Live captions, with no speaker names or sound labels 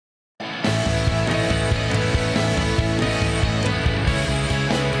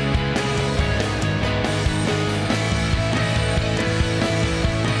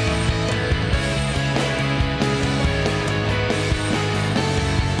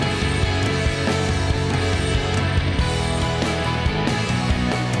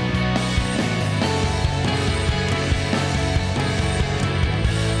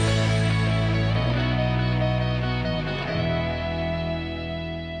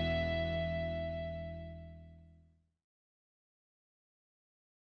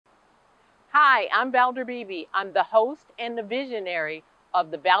Hi, I'm Valder Beebe. I'm the host and the visionary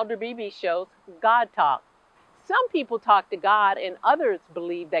of the Valder Beebe Show's God Talk. Some people talk to God and others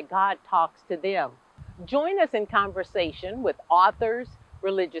believe that God talks to them. Join us in conversation with authors,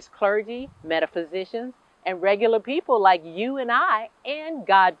 religious clergy, metaphysicians, and regular people like you and I and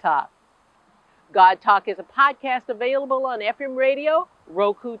God Talk. God Talk is a podcast available on FM radio,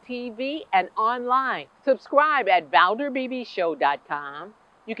 Roku TV, and online. Subscribe at ValderBeebeShow.com.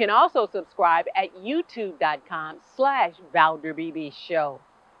 You can also subscribe at YouTube.com/ValderBeebeShow.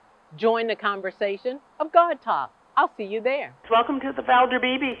 Join the conversation of God Talk. I'll see you there. Welcome to the Valder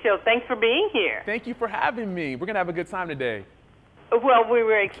Beebe Show. Thanks for being here. Thank you for having me. We're going to have a good time today. Well, we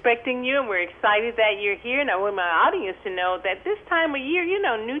were expecting you, and we're excited that you're here. And I want my audience to know that this time of year,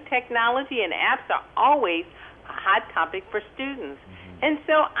 new technology and apps are always a hot topic for students. And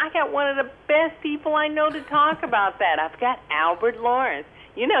so I got one of the best people I know to talk about that. I've got Albert Lawrence.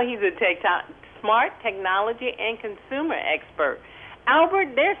 He's a smart technology and consumer expert.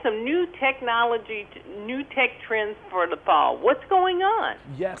 Albert, there's some new technology, new tech trends for the fall. What's going on?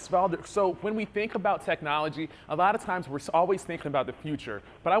 Yes, Valder. So when we think about technology, a lot of times we're always thinking about the future.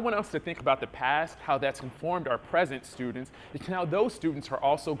 But I want us to think about the past, how that's informed our present students, and how those students are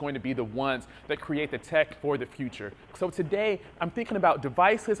also going to be the ones that create the tech for the future. So today, I'm thinking about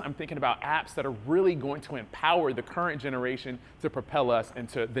devices, I'm thinking about apps that are really going to empower the current generation to propel us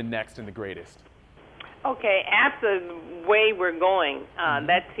into the next and the greatest. Okay, apps are the way we're going.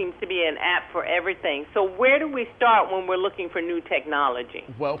 That seems to be an app for everything. So where do we start when we're looking for new technology?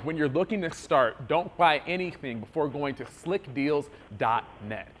 Well, when you're looking to start, don't buy anything before going to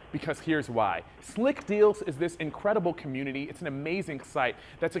slickdeals.net. Because here's why. Slick Deals is this incredible community. It's an amazing site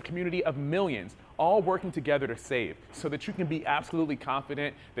that's a community of millions, all working together to save so that you can be absolutely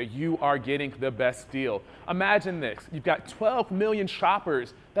confident that you are getting the best deal. Imagine this. You've got 12 million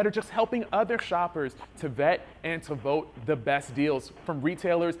shoppers that are just helping other shoppers to vet and to vote the best deals from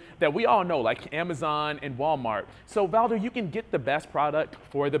retailers that we all know, like Amazon and Walmart. So Valder, you can get the best product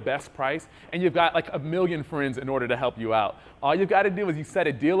for the best price, and you've got like a million friends in order to help you out. All you've got to do is you set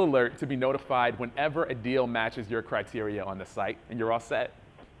a deal alert to be notified whenever a deal matches your criteria on the site, and you're all set.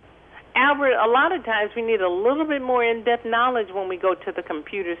 Albert, a lot of times we need a little bit more in-depth knowledge when we go to the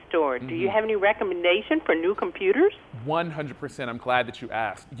computer store. Do you have any recommendation for new computers? 100%. I'm glad that you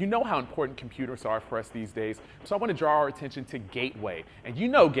asked. You know how important computers are for us these days, so I want to draw our attention to Gateway. And you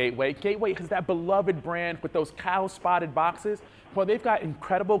know Gateway. Gateway is that beloved brand with those cow-spotted boxes. Well, they've got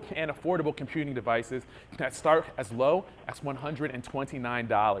incredible and affordable computing devices that start as low as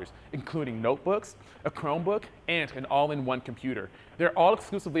 $129, including notebooks, a Chromebook, and an all-in-one computer. They're all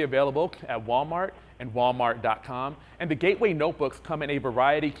exclusively available at Walmart and Walmart.com, and the Gateway notebooks come in a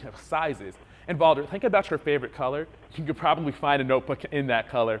variety of sizes. And Valder, think about your favorite color. You could probably find a notebook in that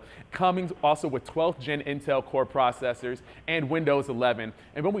color. Coming also with 12th Gen Intel Core processors and Windows 11.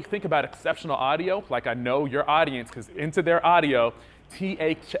 And when we think about exceptional audio, like I know your audience is into their audio,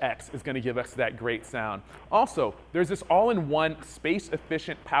 THX is going to give us that great sound. Also, there's this all-in-one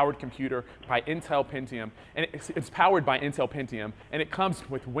space-efficient powered computer by Intel Pentium, and it's powered by Intel Pentium, and it comes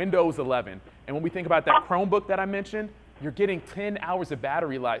with Windows 11. And when we think about that Chromebook that I mentioned, you're getting 10 hours of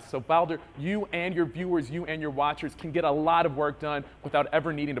battery life. So Valder, you and your viewers, you and your watchers can get a lot of work done without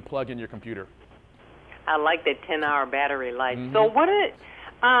ever needing to plug in your computer. I like that 10-hour battery life. So what are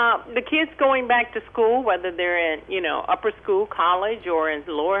the kids going back to school, whether they're in, upper school, college, or in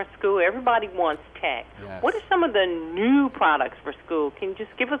lower school, everybody wants tech. Yes. What are some of the new products for school? Can you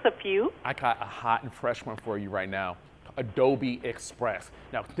just give us a few? I got a hot and fresh one for you right now. Adobe Express.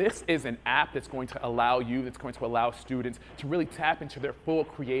 Now, this is an app that's going to allow students to really tap into their full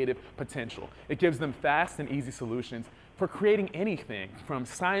creative potential. It gives them fast and easy solutions for creating anything from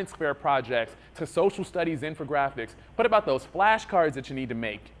science fair projects to social studies infographics. What about those flashcards that you need to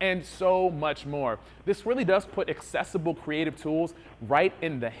make? And so much more. This really does put accessible creative tools right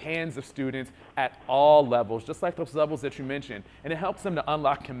in the hands of students at all levels, just like those levels that you mentioned. And it helps them to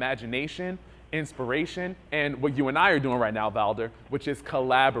unlock imagination, inspiration, and what you and I are doing right now, Valder, which is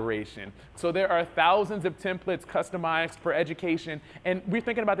collaboration. So there are thousands of templates customized for education, and we're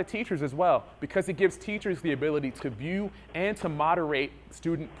thinking about the teachers as well, because it gives teachers the ability to view and to moderate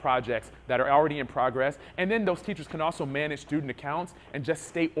student projects that are already in progress, and then those teachers can also manage student accounts and just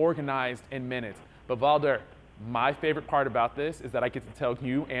stay organized in minutes. But Valder, my favorite part about this is that I get to tell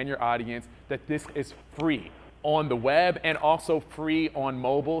you and your audience that this is free on the web and also free on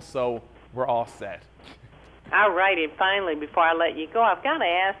mobile, so we're all set. All right, and finally, before I let you go, I've got to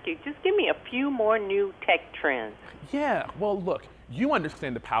ask you, just give me a few more new tech trends. Yeah, well, look, You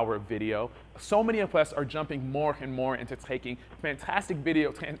understand the power of video. So many of us are jumping more and more into taking fantastic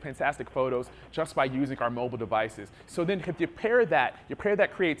video, fantastic photos just by using our mobile devices. So then if you pair that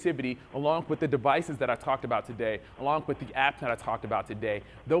creativity along with the devices that I talked about today, along with the apps that I talked about today,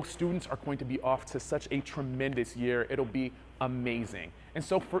 those students are going to be off to such a tremendous year. It'll be amazing. And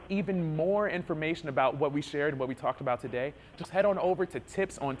so for even more information about what we shared and what we talked about today, just head on over to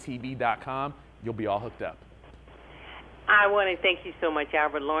tipsontv.com. You'll be all hooked up. I want to thank you so much,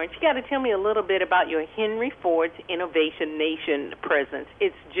 Albert Lawrence. You got to tell me a little bit about your Henry Ford's Innovation Nation presence.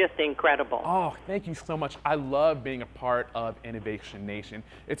 It's just incredible. Oh, thank you so much. I love being a part of Innovation Nation.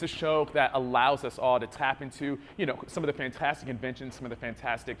 It's a show that allows us all to tap into, some of the fantastic inventions, some of the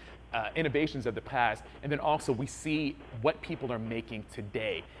fantastic innovations of the past, and then also we see what people are making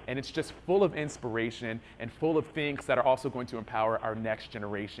today. And it's just full of inspiration and full of things that are also going to empower our next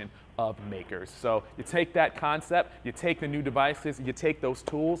generation of makers. So you take that concept, you take the new devices, you take those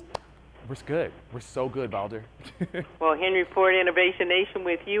tools, we're good. We're so good, Valder. Well, Henry Ford Innovation Nation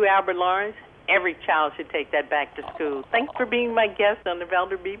with you, Albert Lawrence. Every child should take that back to school. Thanks for being my guest on the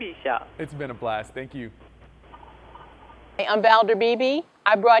Valder Beebe Show. It's been a blast. Thank you. Hey, I'm Valder Beebe.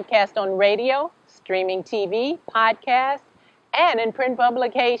 I broadcast on radio, streaming TV, podcast, and in print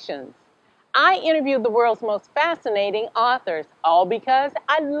publications. I interview the world's most fascinating authors, all because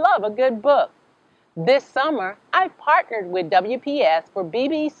I love a good book. This summer, I partnered with WPS for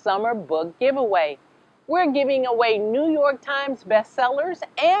Beebe's Summer Book Giveaway. We're giving away New York Times bestsellers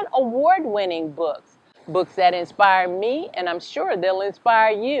and award-winning books. Books that inspire me, and I'm sure they'll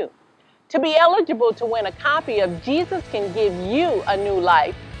inspire you. To be eligible to win a copy of Jesus Can Give You a New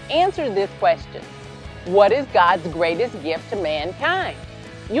Life, answer this question. What is God's greatest gift to mankind?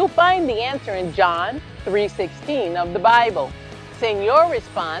 You'll find the answer in John 3:16 of the Bible. Send your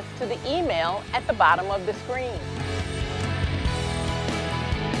response to the email at the bottom of the screen.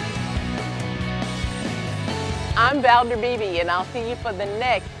 I'm Valder Beebe, and I'll see you for the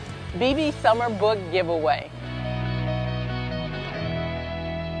next Beebe Summer Book Giveaway.